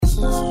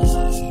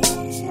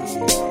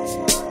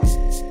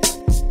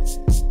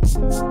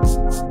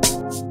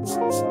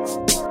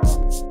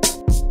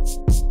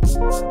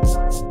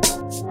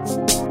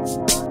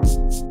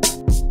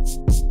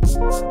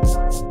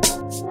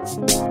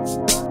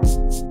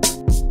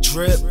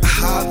Drip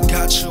hop,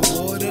 got your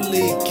water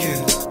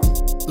leaking.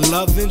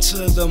 Love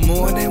into the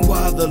morning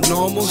while the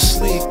normal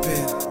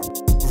sleeping.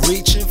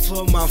 Reaching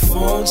for my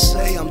phone,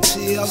 say I'm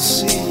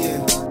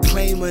TLCing.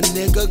 Claim a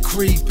nigga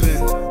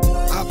creeping.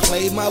 I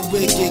play my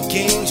wicked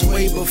games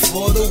way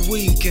before the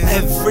weekend.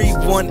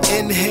 Everyone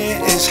in here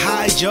is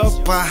high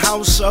up, a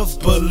house of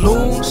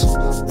balloons.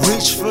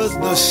 Reach for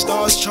the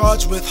stars,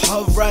 charged with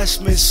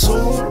harassment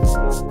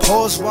soon.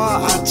 Pause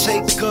while I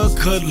take a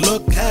good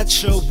look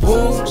at your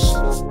wounds.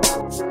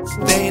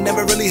 They ain't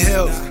never really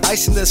healed.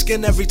 Ice in the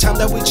skin every time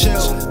that we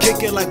chill.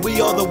 Kick it like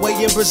we all the way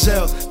in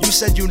Brazil. You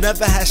said you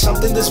never had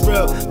something this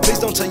real. Please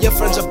don't tell your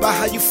friends about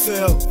how you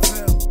feel.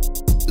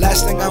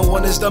 Last thing I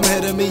want is them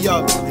hitting me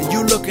up and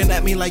you looking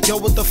at me like, yo,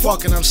 what the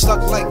fuck? And I'm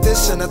stuck like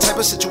this in a type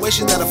of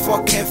situation that a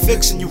fuck can't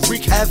fix, and you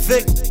wreak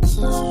havoc.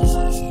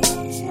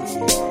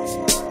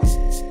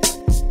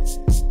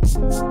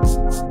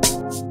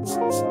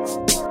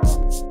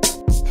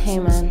 Hey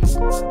man,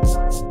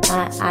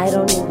 I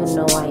don't even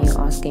know why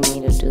you're asking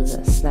me to do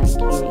this. Like, you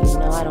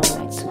know I don't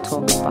like to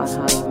talk about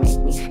how you make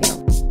me feel.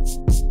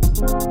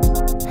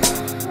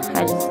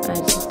 I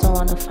just don't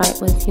want to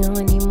fight with you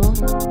anymore.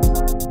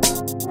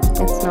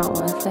 It's not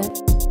worth it.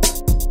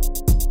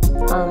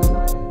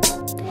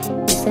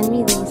 You send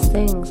me these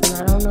things and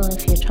I don't know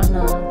if you're trying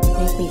to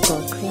make me go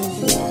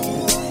crazy again.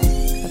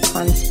 I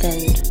can't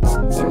spend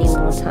any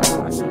more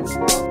time on you.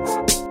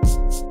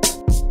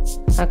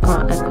 I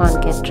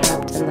can't get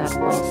trapped in that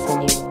voice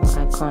anymore.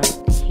 I can't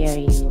hear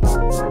you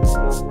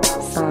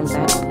sound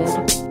that good.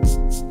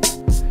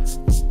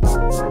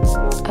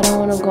 I don't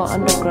want to go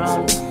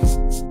underground.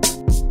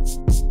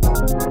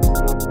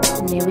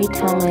 And every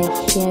time I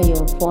hear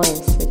your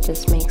voice, it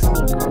just makes me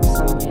go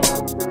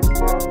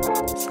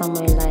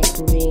somewhere like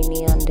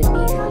really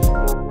underneath.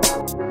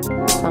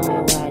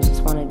 Somewhere where I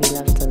just want to be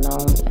left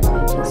alone and I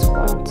just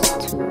want to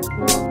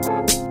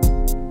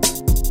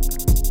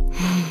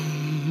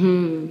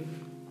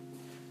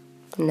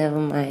never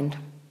mind.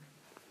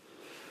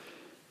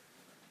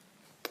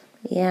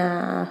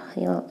 Yeah,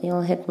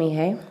 you'll hit me,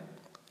 hey?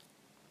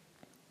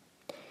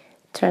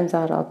 Turns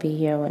out I'll be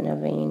here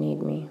whenever you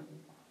need me.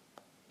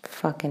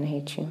 Fucking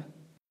hate you.